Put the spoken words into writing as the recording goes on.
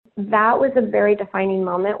that was a very defining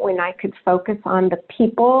moment when I could focus on the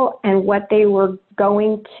people and what they were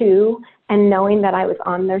going to and knowing that I was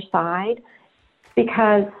on their side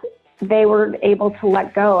because they were able to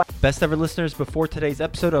let go. Best ever listeners, before today's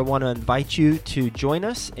episode, I want to invite you to join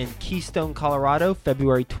us in Keystone, Colorado,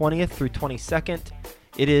 February 20th through 22nd.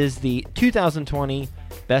 It is the 2020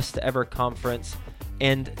 Best Ever Conference.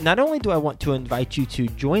 And not only do I want to invite you to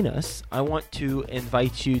join us, I want to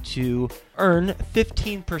invite you to earn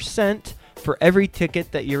 15% for every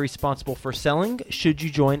ticket that you're responsible for selling should you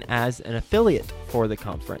join as an affiliate for the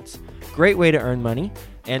conference. Great way to earn money.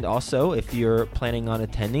 And also, if you're planning on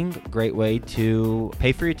attending, great way to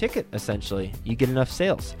pay for your ticket, essentially. You get enough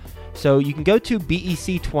sales. So you can go to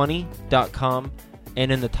bec20.com,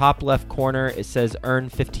 and in the top left corner, it says earn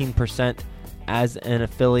 15% as an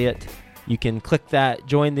affiliate. You can click that,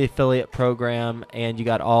 join the affiliate program, and you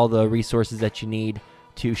got all the resources that you need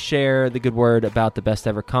to share the good word about the Best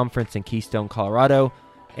Ever Conference in Keystone, Colorado.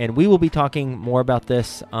 And we will be talking more about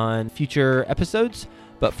this on future episodes.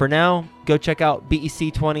 But for now, go check out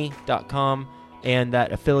bec20.com and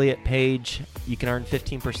that affiliate page. You can earn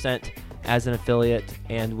 15% as an affiliate,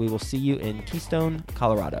 and we will see you in Keystone,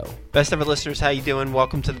 Colorado. Best ever listeners, how you doing?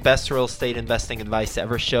 Welcome to the Best Real Estate Investing Advice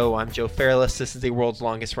Ever show. I'm Joe Fairless. This is the world's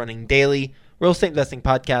longest running daily real estate investing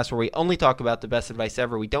podcast where we only talk about the best advice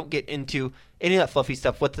ever. We don't get into any of that fluffy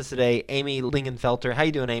stuff. With us today, Amy Lingenfelter. How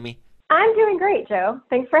you doing, Amy? I'm doing great, Joe.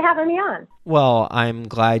 Thanks for having me on. Well, I'm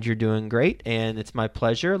glad you're doing great, and it's my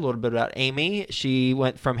pleasure. A little bit about Amy. She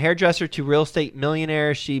went from hairdresser to real estate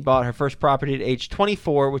millionaire. She bought her first property at age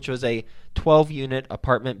 24, which was a 12-unit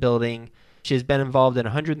apartment building. She has been involved in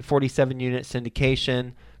 147-unit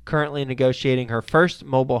syndication, currently negotiating her first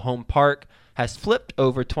mobile home park, has flipped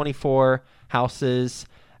over 24 houses,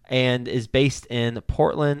 and is based in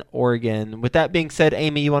Portland, Oregon. With that being said,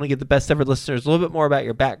 Amy, you want to give the best ever listeners a little bit more about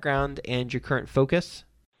your background and your current focus?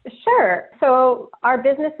 Sure. So our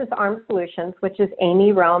business is Arm Solutions, which is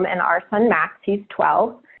Amy, Rome, and our son, Max. He's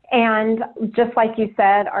 12. And just like you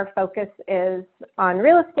said, our focus is on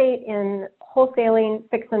real estate in wholesaling,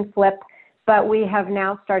 fix and flip, but we have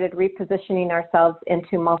now started repositioning ourselves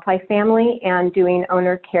into multifamily and doing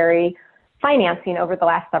owner carry financing over the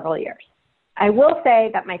last several years. I will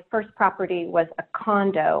say that my first property was a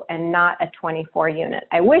condo and not a 24 unit.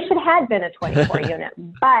 I wish it had been a 24 unit,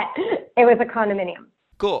 but it was a condominium.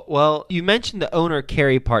 Cool. Well, you mentioned the owner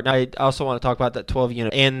carry part. Now, I also want to talk about that 12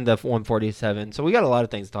 unit and the 147. So we got a lot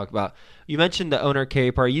of things to talk about. You mentioned the owner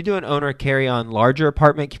carry part. Are you doing owner carry on larger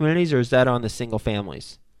apartment communities, or is that on the single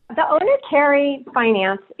families? The owner carry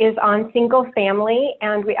finance is on single family,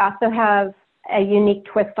 and we also have a unique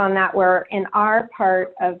twist on that where in our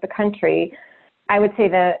part of the country, I would say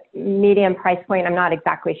the median price point, I'm not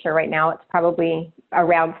exactly sure right now, it's probably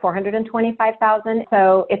around $425,000.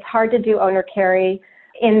 So it's hard to do owner carry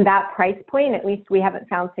in that price point. At least we haven't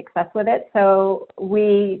found success with it. So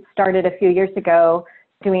we started a few years ago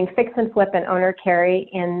doing fix and flip and owner carry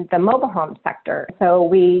in the mobile home sector. So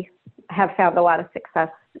we have found a lot of success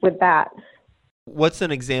with that. What's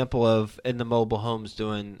an example of in the mobile homes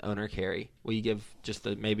doing owner carry? Will you give just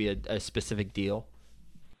maybe a specific deal?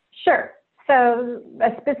 Sure. So a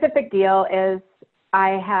specific deal is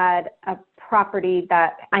I had a property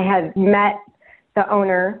that I had met the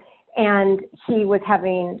owner, and he was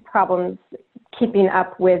having problems keeping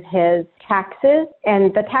up with his taxes,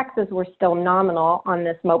 and the taxes were still nominal on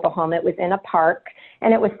this mobile home. It was in a park,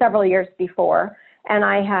 and it was several years before, and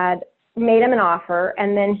I had made him an offer,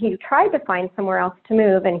 and then he tried to find somewhere else to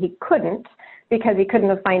move, and he couldn't because he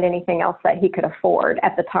couldn't find anything else that he could afford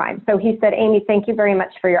at the time. So he said, Amy, thank you very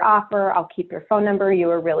much for your offer. I'll keep your phone number. You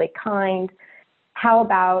were really kind. How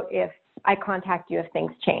about if I contact you if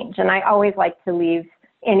things change? And I always like to leave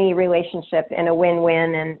any relationship in a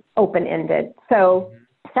win-win and open-ended. So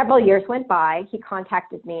several years went by. He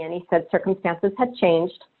contacted me, and he said circumstances had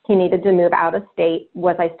changed. He needed to move out of state.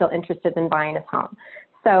 Was I still interested in buying his home?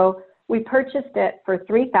 So we purchased it for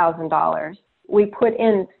 $3,000. We put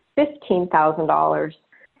in $15,000.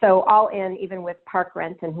 So all in, even with park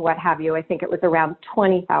rent and what have you, I think it was around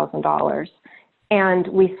 $20,000. And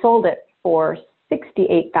we sold it for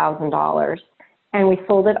 $68,000. And we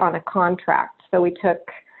sold it on a contract. So we took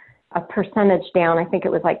a percentage down. I think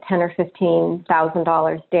it was like $10,000 or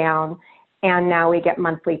 $15,000 down. And now we get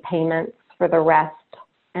monthly payments for the rest.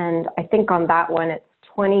 And I think on that one, it's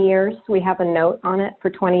 20 years. We have a note on it for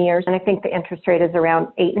 20 years. And I think the interest rate is around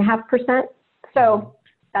 8.5%. So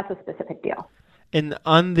that's a specific deal. And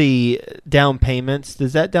on the down payments,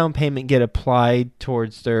 does that down payment get applied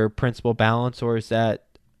towards their principal balance, or is that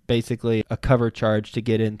basically a cover charge to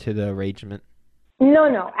get into the arrangement?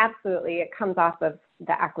 No, absolutely. It comes off of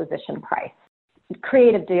the acquisition price.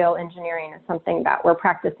 Creative deal engineering is something that we're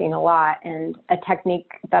practicing a lot, and a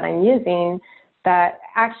technique that I'm using that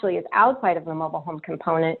actually is outside of the mobile home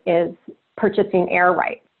component is purchasing air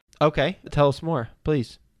rights. Okay, tell us more,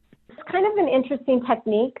 please. It's kind of an interesting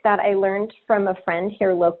technique that I learned from a friend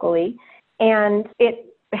here locally, and it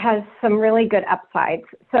has some really good upsides.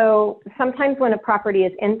 So sometimes when a property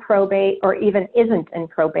is in probate or even isn't in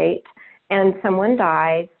probate and someone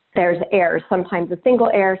dies, there's heirs, sometimes a single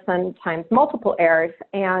heir, sometimes multiple heirs.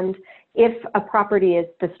 And if a property is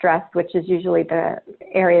distressed, which is usually the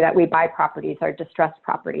area that we buy properties, are distressed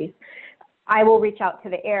properties, I will reach out to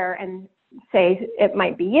the heir and say, it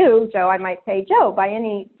might be you, Joe. I might say, Joe, by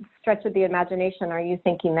any stretch of the imagination, are you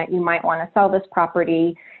thinking that you might want to sell this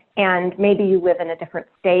property? And maybe you live in a different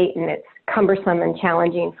state and it's cumbersome and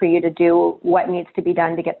challenging for you to do what needs to be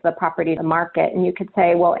done to get the property to market. And you could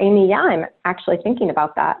say, well, Amy, yeah, I'm actually thinking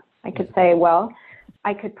about that. I could say, well,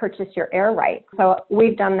 I could purchase your air rights. So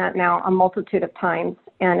we've done that now a multitude of times,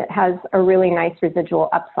 and it has a really nice residual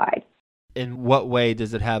upside. In what way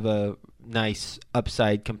does it have a nice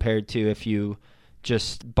upside compared to if you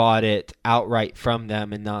just bought it outright from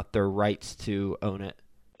them and not their rights to own it?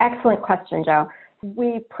 Excellent question, Joe.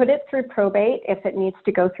 We put it through probate if it needs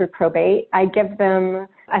to go through probate. I give them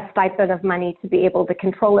a stipend of money to be able to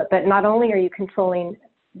control it, but not only are you controlling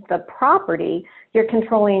the property, you're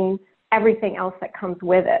controlling everything else that comes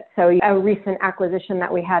with it. So a recent acquisition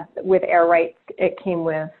that we had with air rights, it came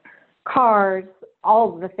with cars,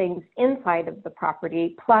 all of the things inside of the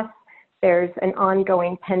property, plus there's an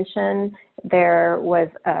ongoing pension. There was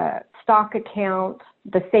a stock account,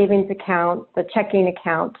 the savings account, the checking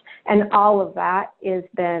account, and all of that is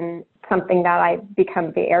then something that I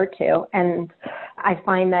become the heir to. And I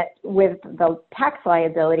find that with the tax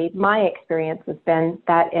liability, my experience has been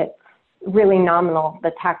that it's really nominal,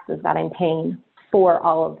 the taxes that I'm paying for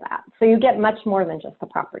all of that. So you get much more than just the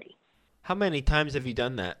property. How many times have you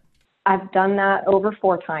done that? I've done that over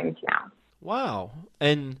 4 times now. Wow.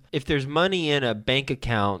 And if there's money in a bank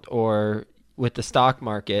account or with the stock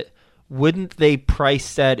market, wouldn't they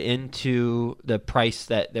price that into the price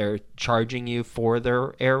that they're charging you for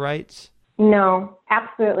their air rights? No,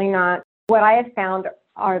 absolutely not. What I have found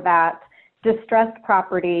are that distressed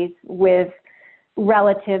properties with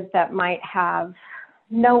relatives that might have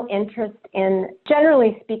no interest in,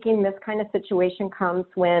 generally speaking, this kind of situation comes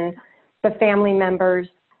when the family members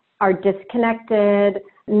are disconnected,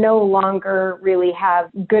 no longer really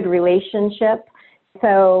have good relationship.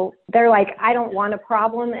 So they're like, I don't want a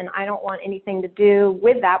problem and I don't want anything to do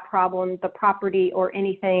with that problem, the property or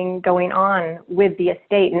anything going on with the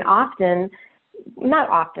estate. And often, not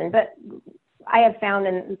often, but I have found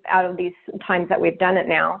out of these times that we've done it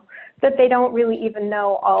now, that they don't really even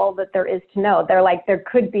know all that there is to know. They're like, there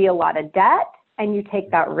could be a lot of debt and you take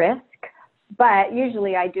that risk. But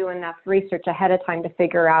usually I do enough research ahead of time to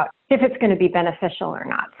figure out if it's going to be beneficial or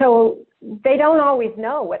not. So they don't always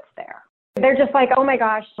know what's there. They're just like, oh my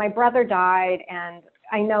gosh, my brother died and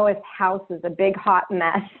I know his house is a big hot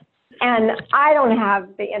mess. And I don't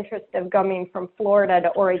have the interest of going from Florida to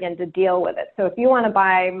Oregon to deal with it. So if you want to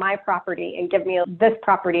buy my property and give me this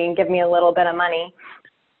property and give me a little bit of money,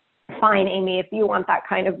 fine, Amy, if you want that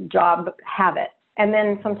kind of job, have it. And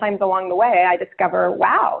then sometimes along the way, I discover,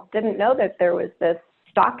 wow, didn't know that there was this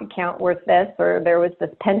stock account worth this, or there was this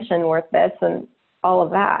pension worth this, and all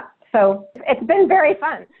of that. So it's been very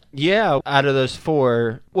fun. Yeah. Out of those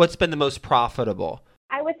 4, what's been the most profitable?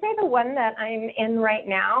 I would say the one that I'm in right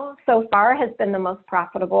now so far has been the most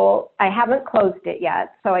profitable. I haven't closed it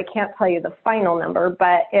yet, so I can't tell you the final number,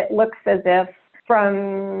 but it looks as if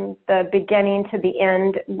from the beginning to the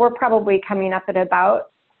end, we're probably coming up at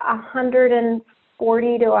about $140,000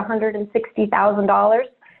 to $160,000,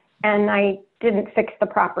 and I didn't fix the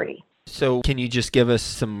property. So can you just give us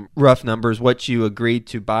some rough numbers, what you agreed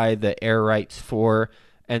to buy the air rights for,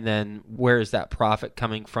 and then where is that profit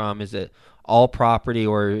coming from? Is it all property,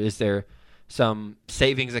 or is there some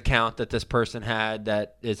savings account that this person had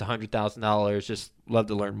that is $100,000? Just love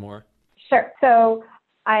to learn more. Sure. So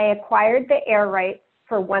I acquired the air rights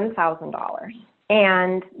for $1,000,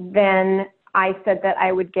 and then I said that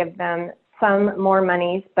I would give them some more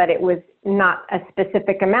monies, but it was not a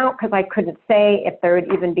specific amount because I couldn't say if there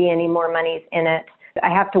would even be any more monies in it. I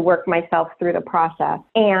have to work myself through the process.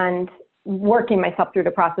 And working myself through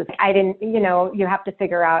the process, I didn't, you have to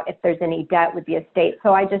figure out if there's any debt with the estate.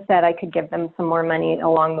 So I just said I could give them some more money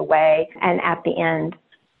along the way and at the end.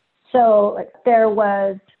 So there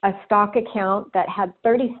was a stock account that had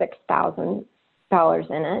 $36,000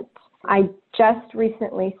 in it. I just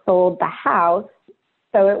recently sold the house.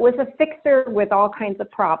 So it was a fixer with all kinds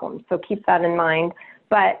of problems. So keep that in mind.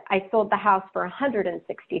 but I sold the house for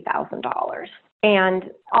 $160,000.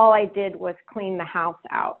 And all I did was clean the house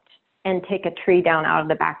out and take a tree down out of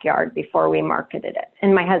the backyard before we marketed it.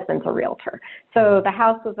 And my husband's a realtor. So the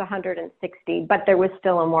house was 160, but there was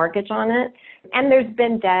still a mortgage on it. And there's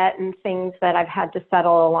been debt and things that I've had to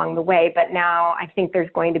settle along the way, but now I think there's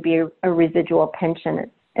going to be a residual pension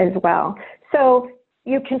as well. So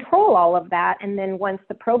you control all of that, and then once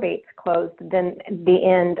the probate's closed, then the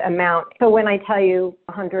end amount. So when I tell you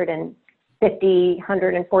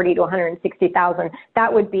 140 to 160,000,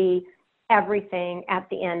 that would be everything at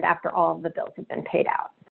the end after all of the bills have been paid out.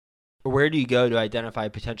 Where do you go to identify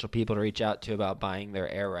potential people to reach out to about buying their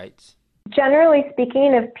air rights? Generally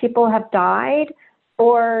speaking, if people have died,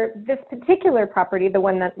 or this particular property, the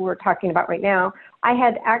one that we're talking about right now, I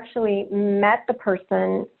had actually met the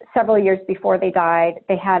person several years before they died.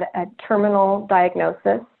 They had a terminal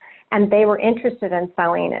diagnosis, and they were interested in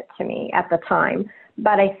selling it to me at the time.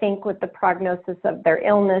 But I think with the prognosis of their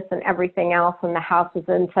illness and everything else, and the house was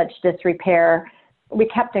in such disrepair, we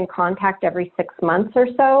kept in contact every 6 months or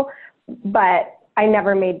so. But I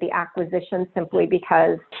never made the acquisition simply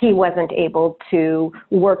because he wasn't able to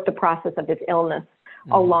work the process of his illness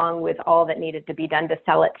along with all that needed to be done to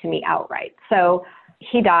sell it to me outright. So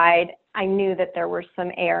he died. I knew that there were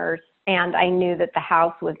some heirs, and I knew that the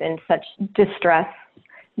house was in such distress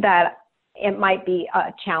that it might be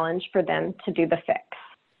a challenge for them to do the fix.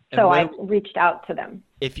 So I reached out to them.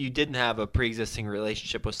 If you didn't have a pre-existing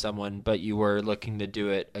relationship with someone, but you were looking to do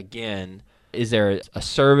it again, is there a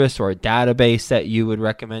service or a database that you would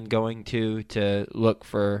recommend going to look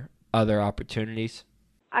for other opportunities?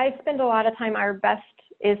 I spend a lot of time. Our best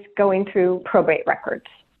is going through probate records.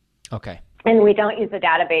 Okay. And we don't use a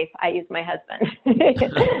database. I use my husband.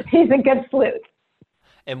 He's a good sleuth.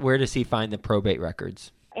 And where does he find the probate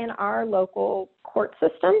records? In our local court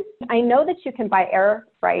system. I know that you can buy air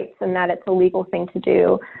rights and that it's a legal thing to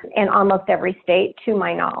do in almost every state, to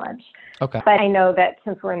my knowledge. Okay. But I know that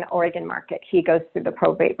since we're in the Oregon market, he goes through the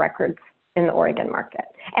probate records in the Oregon market.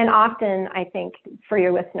 And often, I think, for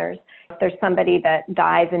your listeners, if there's somebody that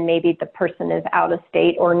dies and maybe the person is out of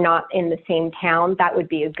state or not in the same town, that would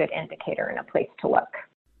be a good indicator and a place to look.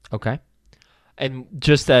 Okay. And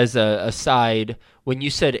just as a aside, when you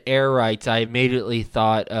said air rights, I immediately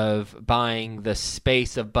thought of buying the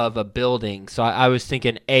space above a building. So I was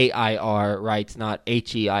thinking AIR rights, not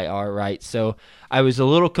HEIR rights. So I was a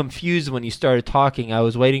little confused when you started talking. I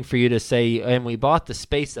was waiting for you to say, and we bought the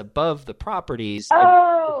space above the properties.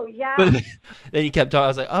 Oh, yeah. But then you kept talking. I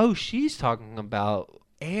was like, oh, she's talking about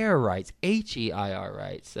air rights, HEIR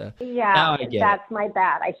rights. Yeah, that's my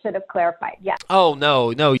bad. I should have clarified. Yeah. Oh,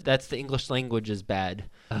 no, that's the English language is bad.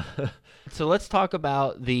 So let's talk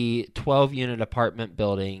about the 12-unit apartment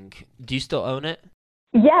building. Do you still own it?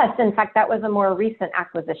 Yes. In fact, that was a more recent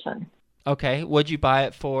acquisition. Okay. What'd you buy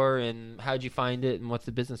it for, and how'd you find it, and what's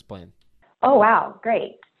the business plan? Oh, wow.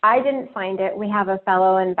 Great. I didn't find it. We have a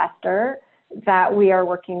fellow investor that we are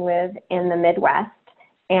working with in the Midwest.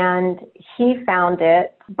 And he found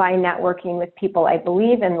it by networking with people, I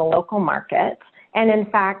believe, in the local market. And in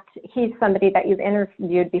fact, he's somebody that you've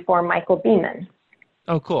interviewed before, Michael Beeman.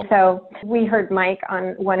 Oh, cool. So we heard Mike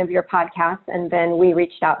on one of your podcasts, and then we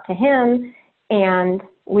reached out to him, and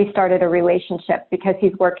we started a relationship because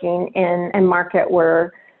he's working in a market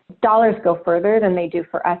where dollars go further than they do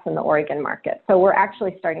for us in the Oregon market. So we're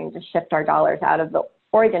actually starting to shift our dollars out of the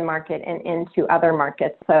Oregon market and into other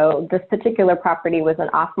markets. So this particular property was an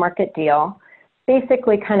off-market deal.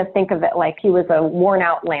 Basically, kind of think of it like he was a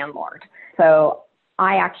worn-out landlord. So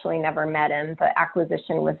I actually never met him. The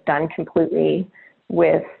acquisition was done completely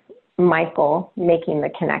with Michael making the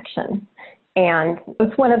connection. And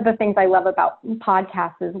it's one of the things I love about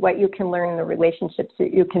podcasts is what you can learn, the relationships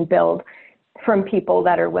that you can build from people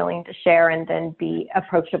that are willing to share and then be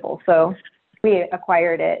approachable. So we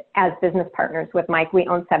acquired it as business partners with Mike. We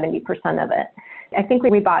own 70% of it. I think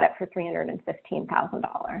we bought it for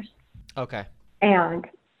 $315,000. Okay. And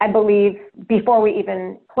I believe before we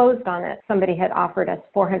even closed on it, somebody had offered us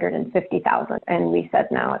 $450,000, and we said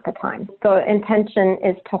no at the time. So intention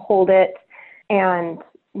is to hold it and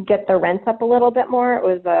get the rents up a little bit more. It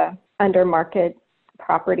was a under market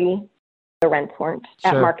property. The rents weren't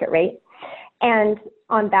at market rate. And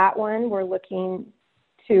on that one, we're looking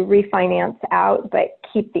to refinance out, but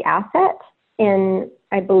keep the asset in,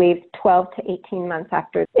 I believe, 12 to 18 months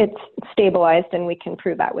after it's stabilized, and we can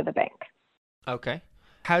prove that with a bank. Okay.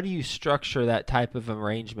 How do you structure that type of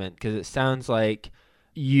arrangement? Because it sounds like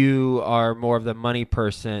you are more of the money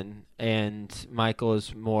person and Michael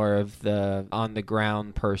is more of the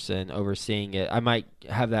on-the-ground person overseeing it. I might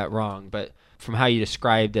have that wrong, but From how you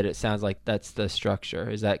described it, it sounds like that's the structure.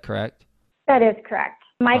 Is that correct? That is correct.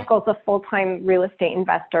 Michael's a full-time real estate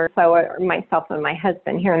investor, so are myself and my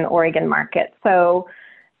husband here in the Oregon market. So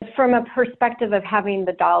from a perspective of having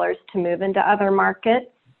the dollars to move into other markets,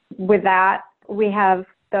 with that, we have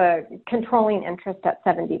the controlling interest at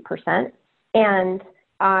 70%, and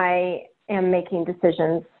I am making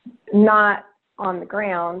decisions not on the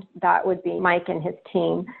ground. That would be Mike and his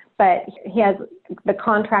team, but he has the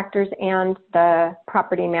contractors and the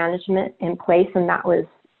property management in place, and that was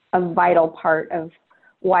a vital part of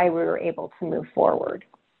why we were able to move forward.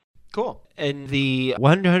 Cool. And the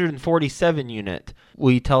 147 unit,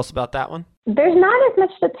 will you tell us about that one? There's not as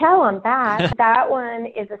much to tell on that. That one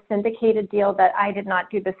is a syndicated deal that I did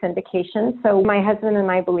not do the syndication. So my husband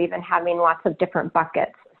and I believe in having lots of different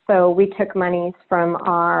buckets. So we took monies from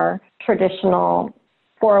our traditional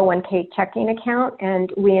 401k checking account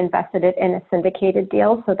and we invested it in a syndicated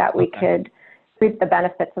deal so that we could reap the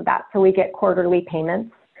benefits of that. So we get quarterly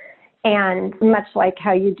payments. And much like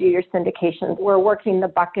how you do your syndications, we're working the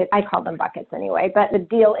bucket, I call them buckets anyway, but the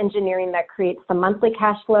deal engineering that creates the monthly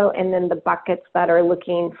cash flow and then the buckets that are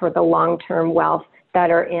looking for the long-term wealth that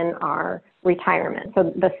are in our retirement.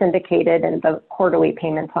 So the syndicated and the quarterly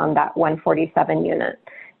payments on that 147 unit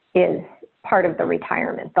is part of the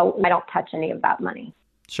retirement. So I don't touch any of that money.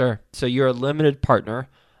 Sure. So you're a limited partner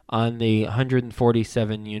on the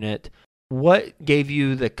 147 unit. What gave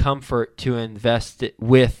you the comfort to invest it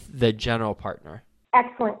with the general partner?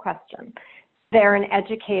 Excellent question. They're an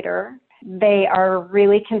educator. They are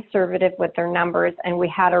really conservative with their numbers, and we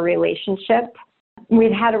had a relationship.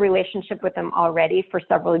 We'd had a relationship with them already for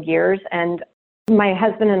several years, and my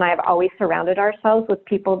husband and I have always surrounded ourselves with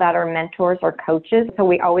people that are mentors or coaches. So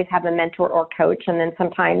we always have a mentor or coach, and then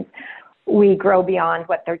sometimes we grow beyond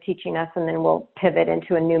what they're teaching us, and then we'll pivot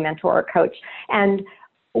into a new mentor or coach. And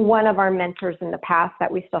one of our mentors in the past that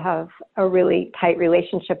we still have a really tight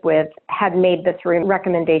relationship with had made this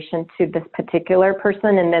recommendation to this particular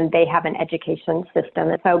person, and then they have an education system.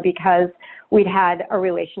 And so because we'd had a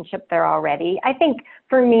relationship there already, I think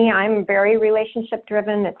for me, I'm very relationship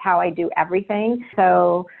driven. It's how I do everything.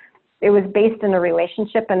 So it was based in a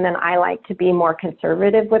relationship, and then I like to be more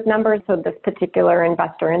conservative with numbers. So this particular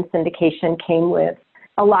investor in syndication came with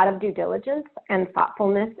a lot of due diligence and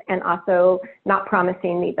thoughtfulness, and also not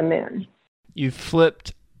promising me the moon. You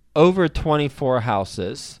flipped over 24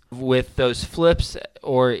 houses. With those flips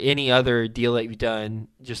or any other deal that you've done,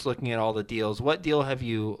 just looking at all the deals, what deal have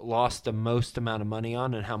you lost the most amount of money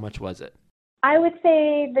on, and how much was it? I would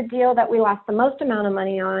say the deal that we lost the most amount of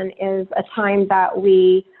money on is a time that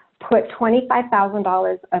we put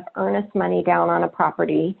 $25,000 of earnest money down on a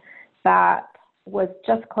property that was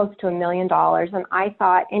just close to $1 million. And I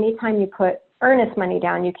thought anytime you put earnest money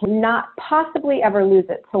down, you cannot possibly ever lose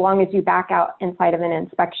it so long as you back out inside of an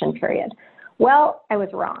inspection period. Well, I was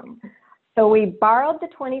wrong. So we borrowed the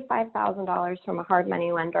 $25,000 from a hard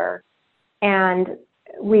money lender, and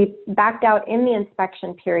we backed out in the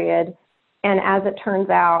inspection period. And as it turns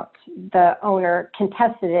out, the owner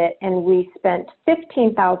contested it, and we spent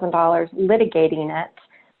 $15,000 litigating it.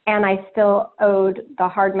 And I still owed the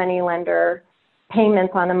hard money lender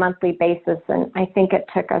payments on a monthly basis, and I think it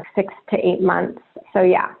took us 6 to 8 months. So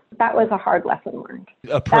yeah, that was a hard lesson learned.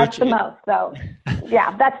 That's the most. So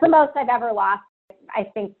yeah, that's the most I've ever lost. I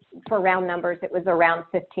think for round numbers, it was around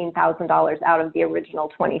 $15,000 out of the original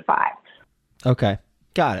 25. Okay,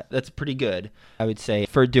 got it. That's pretty good, I would say,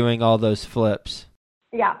 for doing all those flips.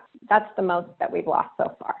 Yeah, that's the most that we've lost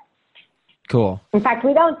so far. Cool. In fact,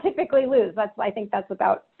 we don't typically lose. I think that's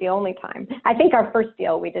about the only time. I think our first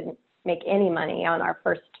deal, we didn't make any money. On our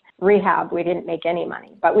first rehab, we didn't make any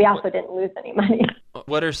money, but we also didn't lose any money.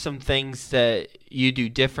 What are some things that you do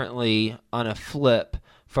differently on a flip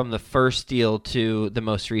from the first deal to the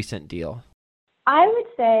most recent deal? I would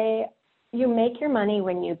say you make your money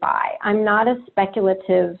when you buy. I'm not a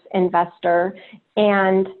speculative investor,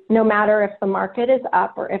 and no matter if the market is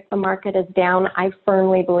up or if the market is down, I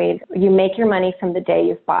firmly believe you make your money from the day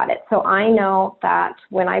you've bought it. So I know that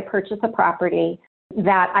when I purchase a property,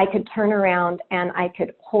 that I could turn around and I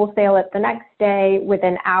could wholesale it the next day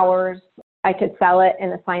within hours. I could sell it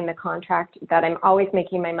and assign the contract, that I'm always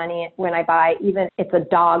making my money when I buy, even if it's a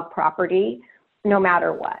dog property, no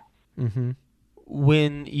matter what. Mm-hmm.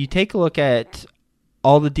 When you take a look at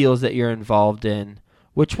all the deals that you're involved in,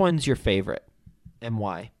 which one's your favorite and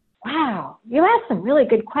why? Wow, you asked some really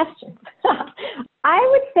good questions. I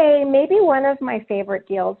would say maybe one of my favorite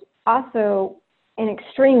deals, also an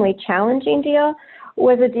extremely challenging deal,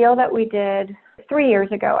 was a deal that we did 3 years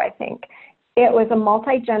ago, I think. It was a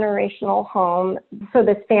multi-generational home. So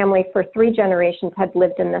this family for 3 generations had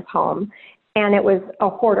lived in this home. and it was a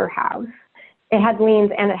hoarder house. It had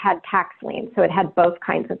liens and it had tax liens, so it had both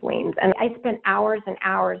kinds of liens. And I spent hours and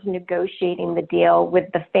hours negotiating the deal with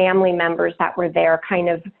the family members that were there, kind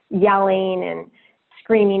of yelling and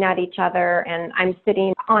screaming at each other. And I'm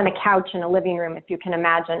sitting on a couch in a living room, if you can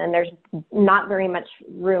imagine, and there's not very much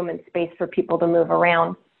room and space for people to move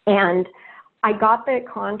around. And I got the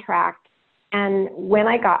contract. And when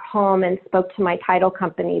I got home and spoke to my title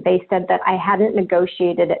company, they said that I hadn't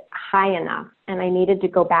negotiated it high enough and I needed to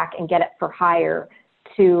go back and get it for higher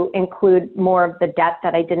to include more of the debt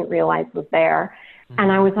that I didn't realize was there. Mm-hmm.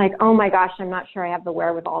 And I was like, oh my gosh, I'm not sure I have the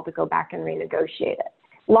wherewithal to go back and renegotiate it.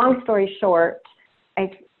 Long story short,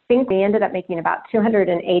 I think we ended up making about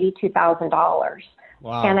 $282,000.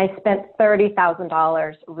 Wow. And I spent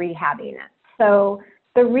 $30,000 rehabbing it. So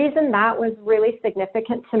the reason that was really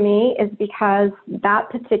significant to me is because that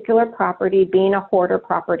particular property, being a hoarder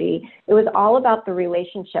property, it was all about the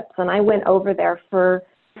relationships. And I went over there for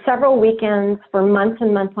several weekends, for months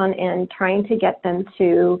and months on end, trying to get them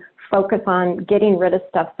to focus on getting rid of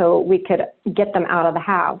stuff so we could get them out of the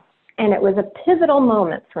house. And it was a pivotal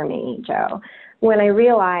moment for me, Joe, when I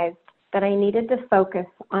realized that I needed to focus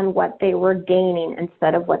on what they were gaining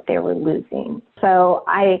instead of what they were losing. So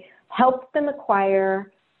I helped them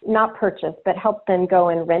acquire, not purchase, but helped them go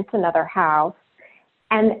and rent another house.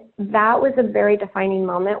 And that was a very defining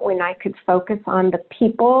moment when I could focus on the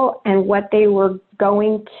people and what they were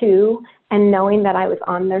going to and knowing that I was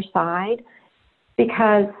on their side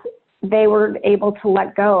because they were able to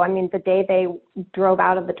let go. I mean, the day they drove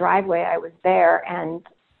out of the driveway, I was there and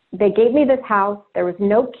they gave me this house. There was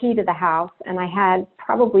no key to the house and I had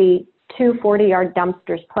probably 2 40-yard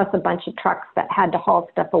dumpsters plus a bunch of trucks that had to haul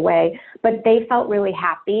stuff away. But they felt really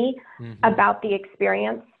happy about the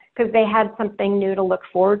experience because they had something new to look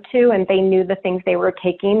forward to, and they knew the things they were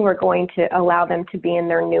taking were going to allow them to be in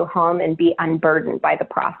their new home and be unburdened by the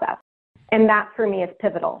process. And that for me is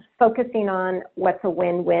pivotal, focusing on what's a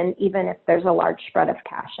win-win, even if there's a large spread of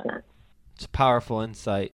cash in it. It's a powerful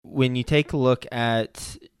insight. When you take a look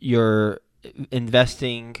at your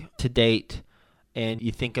investing to date, and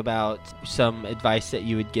you think about some advice that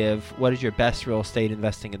you would give, what is your best real estate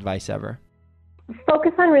investing advice ever?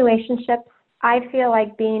 Focus on relationships. I feel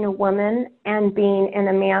like being a woman and being in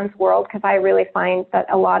a man's world, because I really find that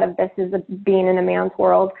a lot of this is being in a man's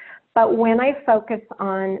world. But when I focus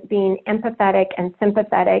on being empathetic and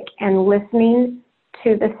sympathetic and listening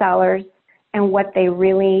to the sellers and what they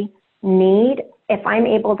really need, if I'm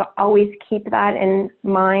able to always keep that in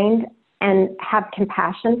mind and have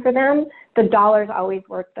compassion for them, the dollars always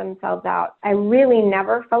work themselves out. I really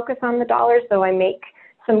never focus on the dollars, though I make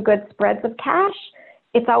some good spreads of cash.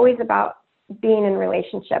 It's always about being in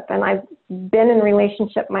relationship. And I've been in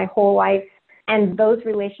relationship my whole life, and those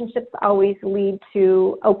relationships always lead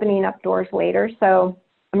to opening up doors later. So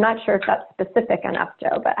I'm not sure if that's specific enough,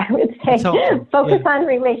 Joe, but I would say focus on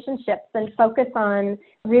relationships and focus on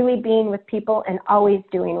really being with people and always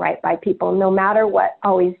doing right by people, no matter what,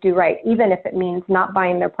 always do right, even if it means not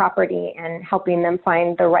buying their property and helping them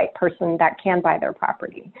find the right person that can buy their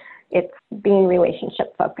property. It's being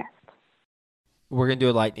relationship focused. We're going to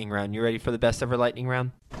do a lightning round. You ready for the best ever lightning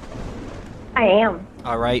round? I am.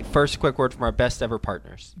 All right. First, quick word from our best ever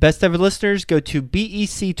partners. Best ever listeners, go to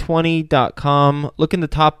bec20.com. Look in the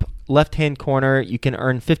top left-hand corner. You can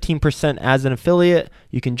earn 15% as an affiliate.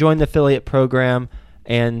 You can join the affiliate program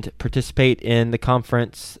and participate in the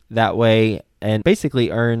conference that way and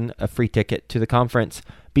basically earn a free ticket to the conference.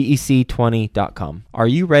 bec20.com. Are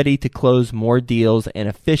you ready to close more deals and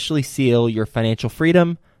officially seal your financial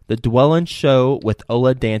freedom? The Dwellyn Show with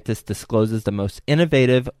Ola Dantis discloses the most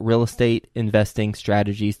innovative real estate investing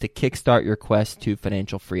strategies to kickstart your quest to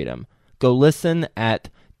financial freedom. Go listen at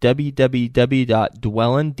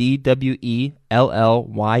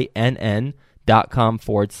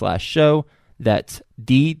www.dwellyn.com/show. That's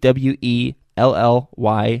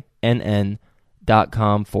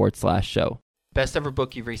DWELLYNN.com/show. Best ever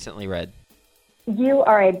book you've recently read? You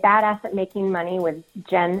Are a Badass at Making Money with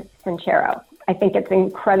Jen Sincero. I think it's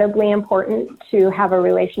incredibly important to have a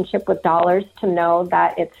relationship with dollars, to know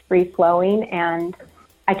that it's free flowing. And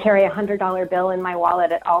I carry a $100 bill in my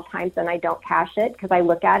wallet at all times, and I don't cash it because I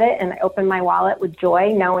look at it and I open my wallet with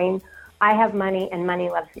joy, knowing I have money and money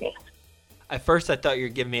loves me. At first, I thought you were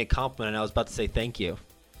giving me a compliment, and I was about to say thank you.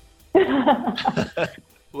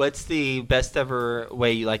 What's the best ever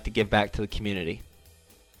way you like to give back to the community?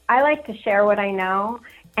 I like to share what I know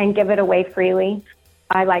and give it away freely.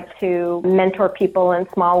 I like to mentor people in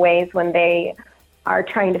small ways when they are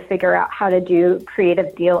trying to figure out how to do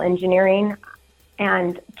creative deal engineering,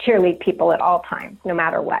 and cheerlead people at all times, no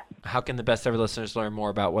matter what. How can the best ever listeners learn more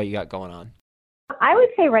about what you got going on? I would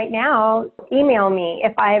say right now, email me.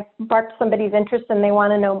 If I've sparked somebody's interest and they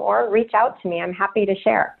want to know more, reach out to me. I'm happy to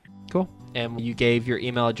share. Cool. And you gave your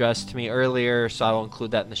email address to me earlier, so I will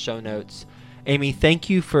include that in the show notes. Amy, thank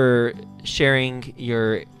you for sharing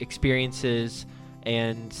your experiences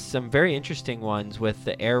and some very interesting ones with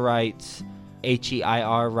the air rights,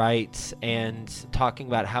 HEIR rights, and talking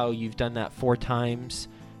about how you've done that 4 times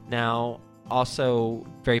now. Also,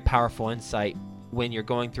 very powerful insight when you're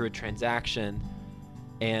going through a transaction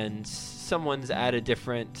and someone's at a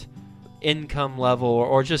different income level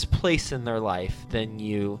or just place in their life than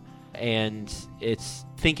you, and it's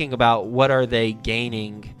thinking about what are they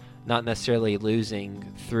gaining, not necessarily losing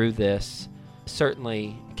through this,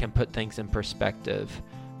 certainly can put things in perspective.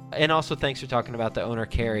 And also, thanks for talking about the owner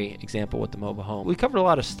carry example with the mobile home. We covered a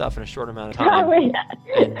lot of stuff in a short amount of time.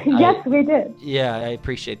 Yes, we did. Yeah, I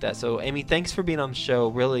appreciate that. So, Amy, thanks for being on the show.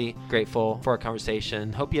 Really grateful for our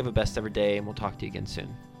conversation. Hope you have a best ever day, and we'll talk to you again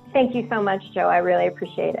soon. Thank you so much, Joe. I really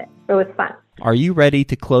appreciate it. It was fun. Are you ready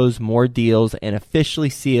to close more deals and officially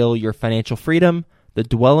seal your financial freedom? The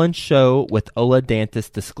Dwellynn Show with Ola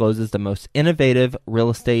Dantis discloses the most innovative real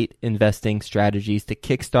estate investing strategies to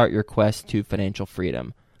kickstart your quest to financial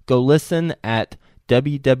freedom. Go listen at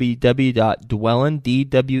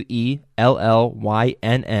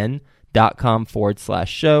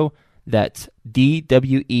www.dwellynn.com/show. That's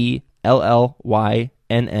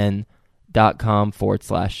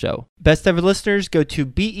DWELLYNN.com/show. Best ever listeners, go to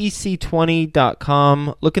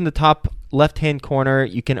bec20.com. Look in the top left-hand corner.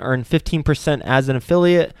 You can earn 15% as an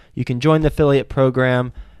affiliate. You can join the affiliate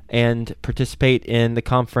program and participate in the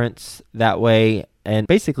conference that way and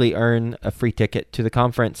basically earn a free ticket to the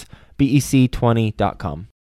conference. bec20.com.